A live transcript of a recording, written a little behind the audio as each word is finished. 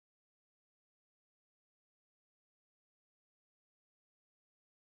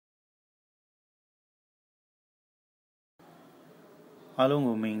အားလုံး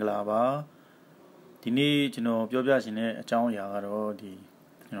ကိုမင်္ဂလာပါဒီနေ့ကျွန်တော်ပြောပြချင်တဲ့အကြောင်းအရာကတော့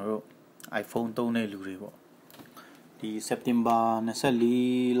ကျွန်တော်တို့ iPhone သုံးတဲ့လူတွေပေါ့ဒီ September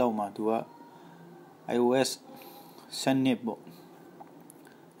 24လောက်မှာသူက iOS 12ပေါ့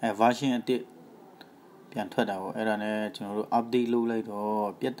version အတစ်ပြန်ထွက်တာပေါ့အဲ့ဒါနဲ့ကျွန်တော်တို့ update လုပ်လိုက်တော့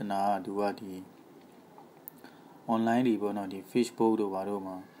ပြဿနာကသူကဒီ online တွေပေါ့နော်ဒီ Facebook တို့ဘာတို့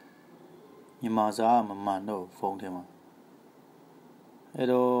မှာမြန်မာစာမမှန်တော့ဖုန်းထဲမှာအဲ့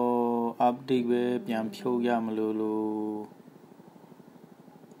တော့ update ပဲပြန်ဖြုတ်ရမလို့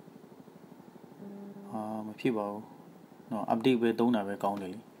မဖြစ်ပါဘူးနော် update ပဲသုံးတာပဲကောင်းတ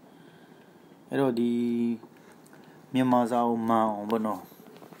ယ်လေအဲ့တော့ဒီမြန်မာစာကိုမှန်အောင်ပေါ့နော်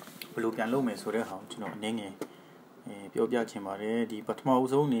ဘယ်လိုပြန်လုပ်မယ်ဆိုတဲ့ဟာကိုကျွန်တော်အနေငယ်ပြောပြချင်ပါတယ်ဒီပထမအ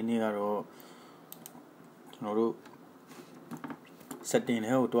ဆုံးအနေနဲ့ကတော့ကျွန်တော်တို့ setting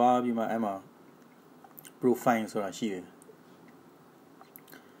ထဲကိုတွားပြီးမှအဲ့မှာ profile ဆိုတာရှိတယ်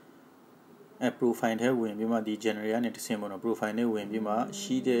profile ထဲဝင်ပြီးမှဒီ generate နဲ့တစ်ဆင့်ပေါ့နော် profile နဲ့ဝင်ပြီးမှ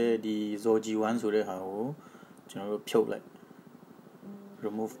ရှိတဲ့ဒီ zoji1 ဆိုတဲ့ဟာကိုကျွန်တော်တို့ဖြုတ်လိုက်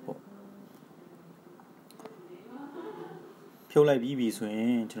remove ပေါ့ဖြုတ်လိုက်ပြီးပြီဆိုရ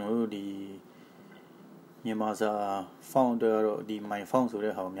င်ကျွန်တော်တို့ဒီမြန်မာစာ font တော့ဒီ my font ဆို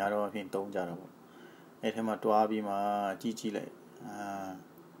တဲ့ဟာကိုများတော့အဖြစ်သုံးကြတာပေါ့အဲ့ထဲမှာတွားပြီးမှကြည့်လိုက်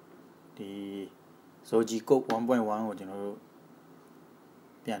ဒီ zoji code 1.1 ကိုကျွန်တော်တို့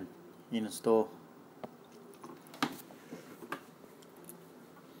ပြန် install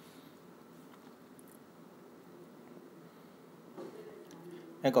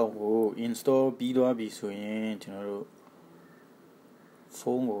အဲ့ကောင်ကို install ပြီးသွားပြီဆိုရင်ကျွန်တော်တို့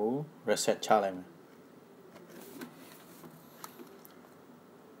ဖုန်းကို reset ချလိုက်မယ်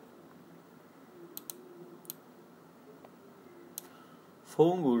ဖု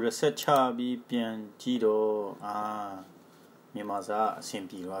န်းကို reset ချပြီးပြန်ကြည့်တော့မြန်မာစာအဆင်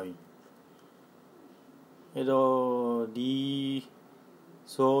ပြေသွားပြီအဲ့တော့ဒီ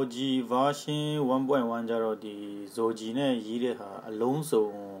zoji version 1.1 ကြတော့ဒီ zoji နဲ့ရေးတဲ့ဟာအလုံးစုံ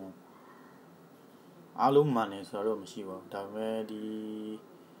အားလုံးမှန်တယ်ဆိုတော့မရှိပါဘူးဒါပေမဲ့ဒီ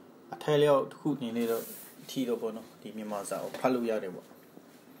အထက်လျောက်တစ်ခုအနေနဲ့တော့ထီတော့ပေါ့နော်ဒီမြန်မာစာကိုဖတ်လို့ရတယ်ပေါ့